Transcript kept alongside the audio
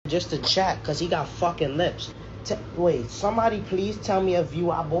just to chat because he got fucking lips. Wait, somebody please tell me a view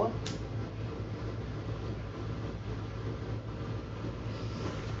I bought.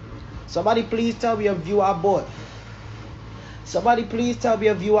 Somebody please tell me a view I bought. Somebody please tell me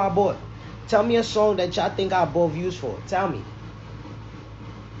a view I bought. Tell me a song that y'all think I bought views for. Tell me.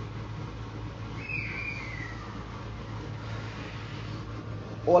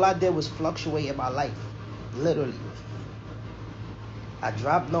 All I did was fluctuate in my life. Literally. I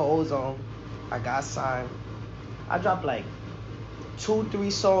dropped No Ozone. I got signed. I dropped like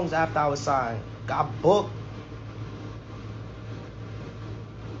 2-3 songs after I was signed. Got booked.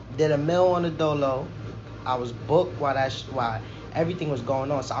 Did $1 million on the dolo. I was booked while everything was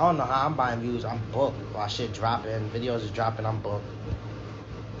going on. So I don't know how I'm buying views. I'm booked while shit dropping. Videos is dropping. I'm booked.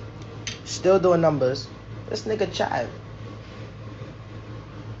 Still doing numbers. This nigga chat.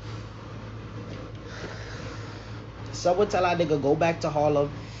 Someone tell that nigga go back to Harlem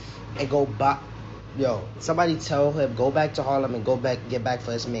and go back. Yo, somebody tell him go back to Harlem and get back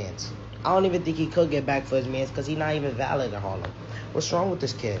for his mans. I don't even think he could get back for his mans because he's not even valid in Harlem. What's wrong with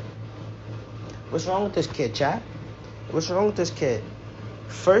this kid? What's wrong with this kid, chat? What's wrong with this kid?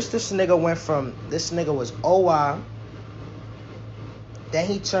 First, this nigga was OI. Then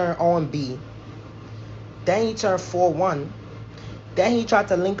he turned OMB. Then he turned 4-1. Then he tried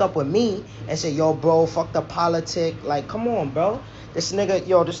to link up with me and say, yo, bro, fuck the politic. Like, come on, bro. This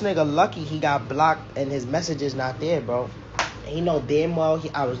nigga lucky he got blocked and his message is not there, bro. And he know damn well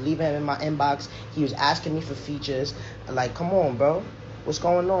I was leaving him in my inbox. He was asking me for features. Like, come on, bro. What's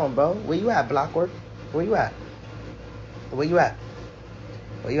going on, bro? Where you at, Blockwork? Where you at? Where you at?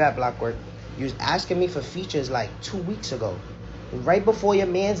 Where you at, Blockwork? You was asking me for features like 2 weeks ago. Right before your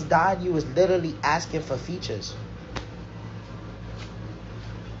mans died, you was literally asking for features.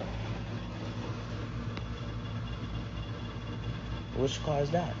 Which car is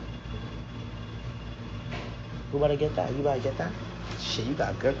that? Who better get that? You better get that? Shit, you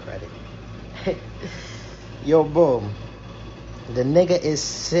got good credit. Yo, bro. The nigga is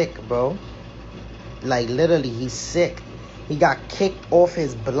sick, bro. Like, literally, he's sick. He got kicked off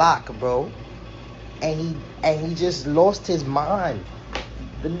his block, bro. And he just lost his mind.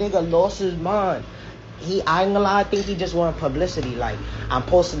 The nigga lost his mind. I ain't gonna lie, I think he just wanted publicity. Like, I'm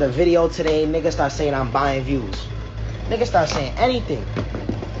posting a video today, nigga start saying I'm buying views. Nigga start saying anything.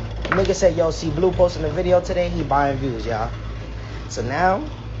 Nigga said, yo, see Blue posting a video today, he buying views, y'all. So now,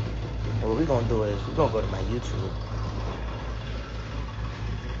 what we gonna do is, we gonna go to my YouTube.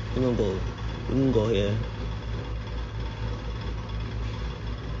 We gonna go here.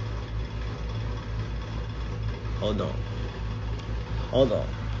 Hold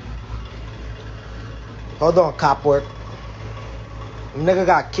on, cop work. Nigga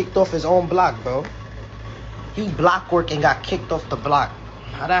got kicked off his own block, bro. He Blockwork and got kicked off the block.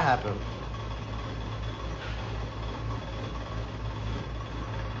 How'd that happen?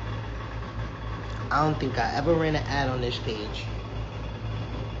 I don't think I ever ran an ad on this page.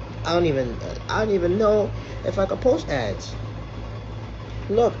 I don't even know if I could post ads.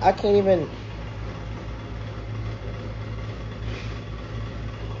 Look, I can't even.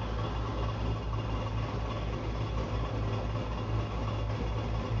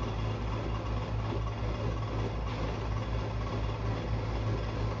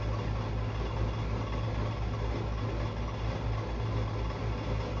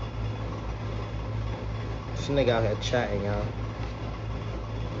 This nigga out here chatting, y'all.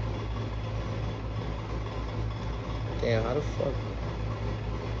 Damn, how the fuck?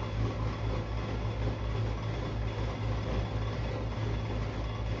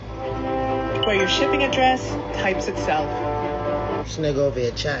 For your shipping address, types itself. This nigga over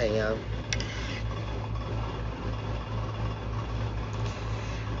here chatting, y'all.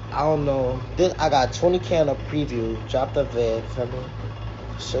 I don't know. I got 20K on a preview. Dropped a vid, feel me?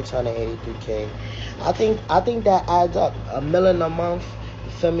 683K. I think that adds up. $1 million a month,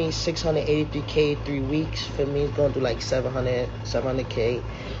 feel me? 683K 3 weeks, feel me? It's going to like 700K.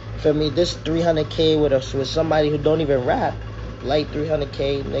 Feel me? This 300K with somebody who don't even rap. Light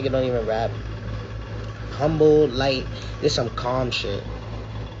 300K, nigga don't even rap. Humble, light, this some calm shit.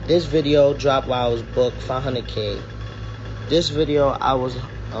 This video dropped while I was booked, 500K. This video I was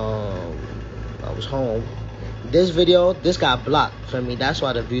home. This video, this got blocked, feel me? That's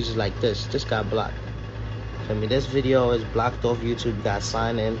why the views is like this. This got blocked. Feel me? This video is blocked off YouTube. You gotta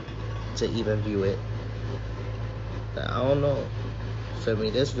sign in to even view it. I don't know. Feel me?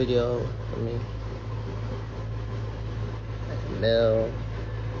 This video, feel me? Mil.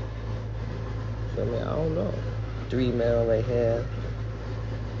 Feel me? I don't know. 3 mil right here.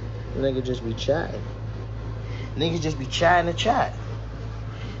 Nigga just be chatting. Niggas just be chatting to chat.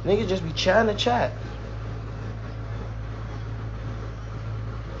 Niggas just be chatting the chat.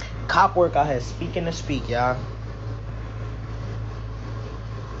 Cop work out here speaking to speak, y'all.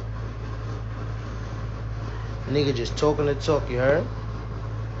 Nigga just talking to talk, you heard?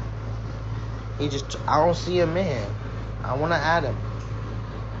 I don't see a man. I wanna add him.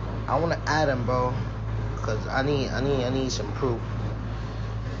 Bro. Cause I need some proof.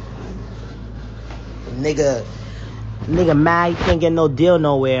 Nigga mad, he can't get no deal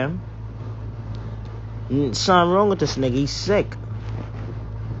nowhere. Something wrong with this nigga, he's sick.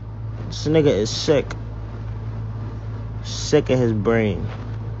 This nigga is sick. Sick in his brain.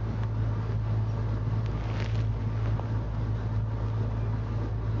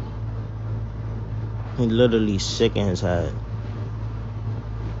 He literally sick in his head.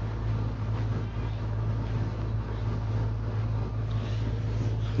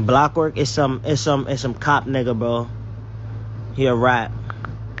 Blockwork is some cop nigga, bro. He a rat.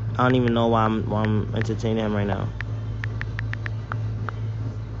 I don't even know why I'm entertaining him right now.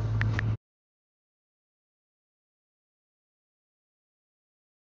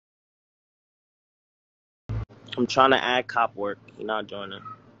 I'm trying to add cop work. He not joining.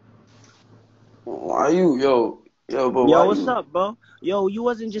 Why you, bro? Yo, what's up, bro? Yo, you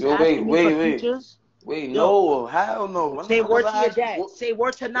wasn't just asking me for features? Wait, no, hell no. Say word to your dad. Say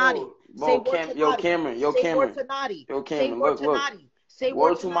word to Naughty. Say word to Naughty. Cameron. Say word to Naughty. Cameron, look. Say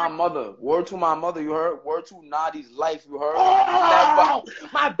word to my mother. Word to my mother, you heard? Word to Naughty's life, you heard? Oh,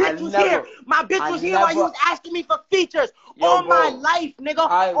 my bitch was here. My bitch was here while you was asking me for features. All my life, nigga.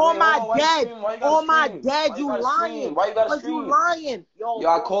 All my dead. You lying. Why you gotta scream? You lying. Yo,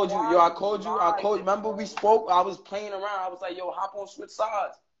 I called you. Remember we spoke? I was playing around. I was like, yo, hop on, switch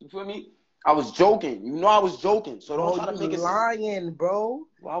sides. You feel me? I was joking. You know I was joking. So don't try to make it lying, bro.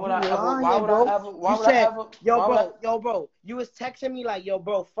 Why would I ever? Yo, bro. You was texting me like, yo,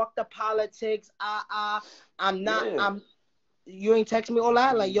 bro, fuck the politics. I'm not. Yeah. You ain't texting me all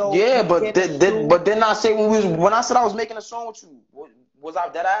that, like, yo. Yeah, but then I say when I said I was making a song with you, was I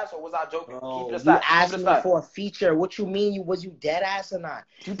dead ass or was I joking? Bro, you asked me for a feature. What you mean? Was you dead ass or not?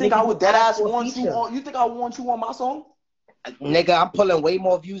 You think I would dead ass want you on? You think I want you on my song? Nigga, I'm pulling way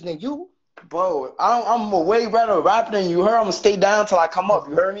more views than you. Bro, I'm a way better rapper than you. Heard? I'm gonna stay down till I come up.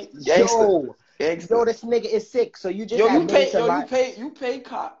 You heard me? Yo, this nigga is sick. So you just you paid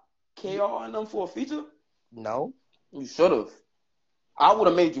KR and them for a feature? No, you should have. I would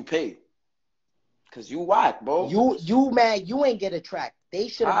have made you pay. Cause you whack, bro. You mad? You ain't get a track. They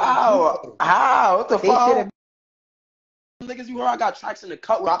should have. How? What the fuck? Niggas, you heard? I got tracks in the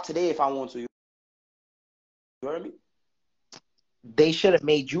cut. Drop today if I want to. You heard me? They should have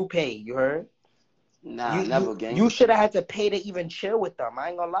made you pay, you heard? Nah, never, gang. You should have had to pay to even chill with them. I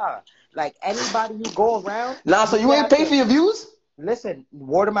ain't gonna lie. Like, anybody you go around... Nah, so you ain't pay for your views? Listen,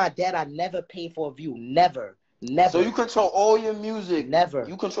 word of my dad, I never pay for a view. Never. So you control all your music? Never.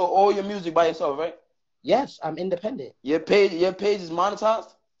 You control all your music by yourself, right? Yes, I'm independent. Your page is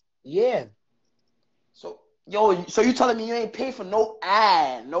monetized? Yeah. So you telling me you ain't paid for no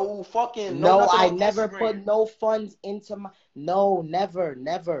ad, no fucking... No, I never put no funds into my... No, never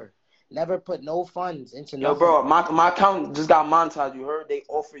put no funds into nothing. Yo, bro, my account just got monetized. You heard?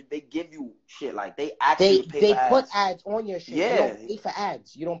 They give you shit. Like, they actually pay for ads. They put ads on your shit. Yeah. You don't pay for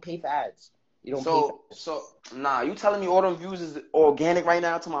ads. You don't pay for ads. Nah, you telling me all them views is organic right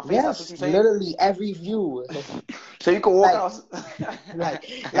now to my face? Yes, that's what you saying? Literally every view. So you can walk out.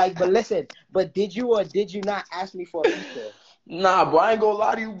 But listen, but did you or did you not ask me for a feature? Nah, bro, I ain't gonna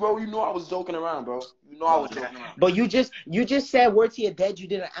lie to you, bro. You know I was joking around, bro. You know I was joking around. But you just said word to your dad. You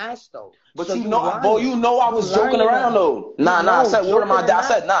didn't ask though. But so you know I was joking around though. Nah, I said word of my dad.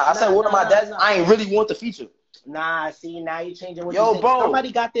 I said word of my dad. I ain't really want the feature. Nah, see, now you changing what you say. Bro.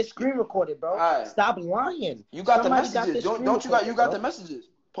 Somebody got this screen recorded, bro. Right. Stop lying. You got the messages. Don't you got the messages?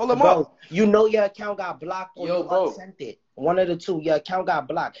 Pull them up. You know your account got blocked or you unsent it. One of the two. Your account got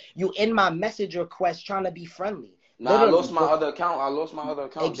blocked. You in my message request trying to be friendly. Nah, I lost my other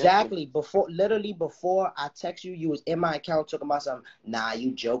account. Exactly. Before I text you, you was in my account talking about something. Nah,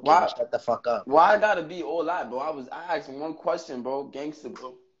 you joking. Shut the fuck up. Why I gotta be all that, bro? I asked one question, bro. Gangster,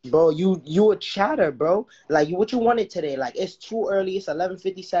 bro. Bro, you a chatter, bro. Like, what you wanted today? Like, it's too early. It's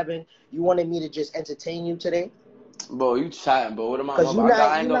 11:57. You wanted me to just entertain you today? Bro, you chatting, bro. What am I? Because you're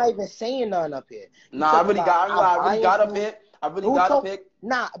not even saying nothing up here. Nah, I really got up here.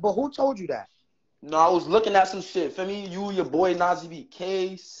 Nah, but who told you that? No, I was looking at some shit. For me, you, your boy Nazi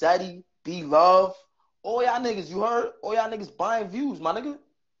BK, Seti, B Love. All y'all niggas, you heard? All y'all niggas buying views, my nigga.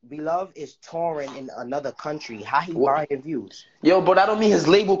 Beloved is touring in another country. How he What? buying views? Yo, but that don't mean his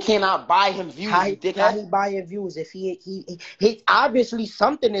label cannot buy him views, How you how he dickhead. buying views? If he obviously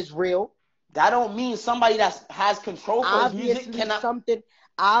something is real. That don't mean somebody that has control for his music Obviously cannot. something.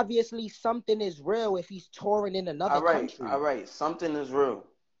 Obviously something is real if he's touring in another country. All right. Something is real.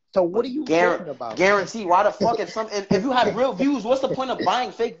 So what are But you talking about? guarantee, why the fuck if you have real views, what's the point of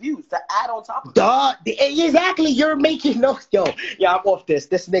buying fake views to add on top of it? Duh, exactly. You're making no. Yo, yeah, I'm off this.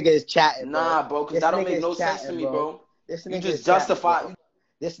 This nigga is chatting, bro. Nah, bro, because This that don't nigga make is no sense to chatting, me, bro. bro. This You nigga just is chatting, justify. bro.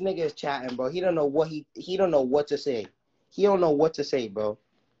 This nigga is chatting, bro. He don't know what he don't know what to say. He don't know what to say, bro.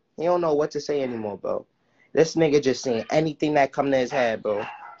 He don't know what to say anymore, bro. This nigga just saying anything that come to his head, bro.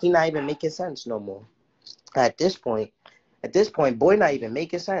 He not even making sense no more. At this point, boy not even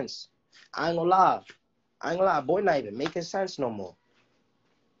making sense. I ain't gonna lie. Boy not even making sense no more.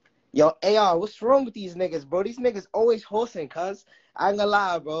 Yo, AR, what's wrong with these niggas, bro? These niggas always hosting, cuz. I ain't gonna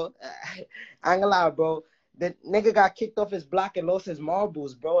lie, bro. I ain't gonna lie, bro. The nigga got kicked off his block and lost his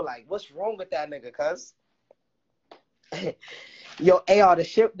marbles, bro. Like, what's wrong with that nigga, cuz? Yo, AR,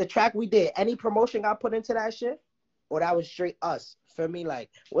 the track we did, any promotion got put into that shit? Or that was straight us? For me, like,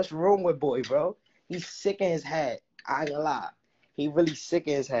 what's wrong with boy, bro? He's sick in his head. I ain't gonna lie. He really sick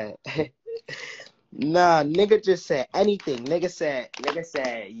in his head. Nah, nigga just said anything. Nigga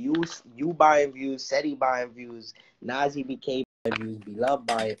said you buying views, said he buying views, Nazi became buying views, Beloved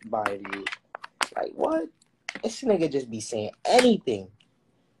buying views. Like what? This nigga just be saying anything.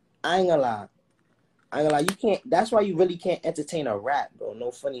 I ain't gonna lie. You can't. That's why you really can't entertain a rat, bro.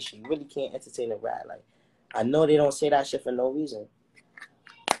 No funny shit. You really can't entertain a rat. Like, I know they don't say that shit for no reason.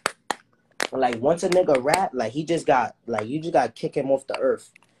 Like, once a nigga rap, like you just got to kick him off the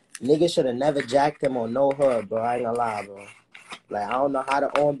earth. Nigga should have never jacked him on no hood, bro. I ain't gonna lie, bro. Like, I don't know how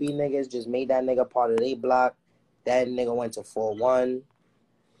the R&B niggas just made that nigga part of their block. That nigga went to 4-1.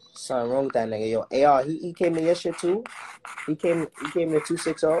 Something wrong with that nigga. Yo, AR, he came to your shit too? He came to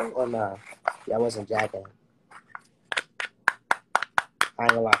 260 or nah? Yeah, I wasn't jacking. I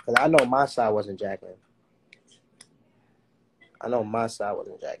ain't gonna lie, because I know my side wasn't jacking.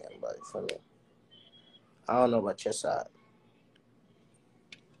 But for me, I don't know about your side.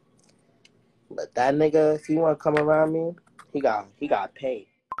 But that nigga, if he want to come around me, he got paid.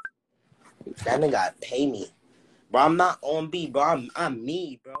 That nigga got to pay me. Bro, I'm not on B, bro. I'm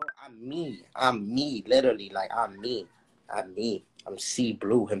me, bro. I'm me, literally. Like, I'm me. I'm C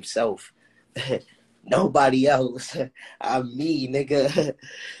Blue himself. Nobody else. I'm me, nigga.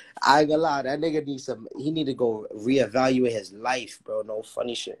 I ain't gonna lie. That nigga he need to go reevaluate his life, bro. No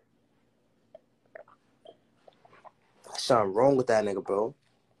funny shit. Something wrong with that nigga, bro.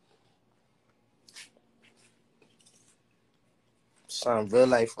 Something real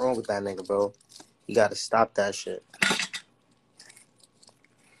life wrong with that nigga, bro. You gotta stop that shit.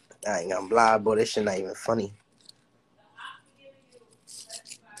 I ain't gonna lie, bro. This shit not even funny.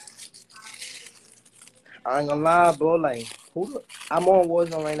 I ain't gonna lie, bro. Like, I'm on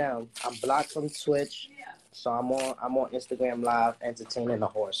Warzone right now. I'm blocked from Twitch, so I'm on Instagram Live, entertaining the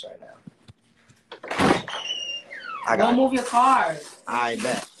horse right now. Don't move your car. I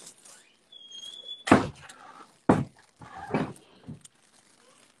bet.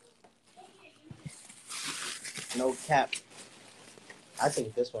 No cap. I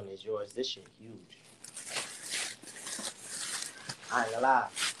think this one is yours. This shit huge. I ain't gonna lie.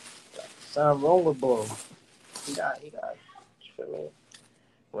 Something wrong with bro. He got. You feel me?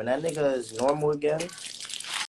 When that nigga is normal again,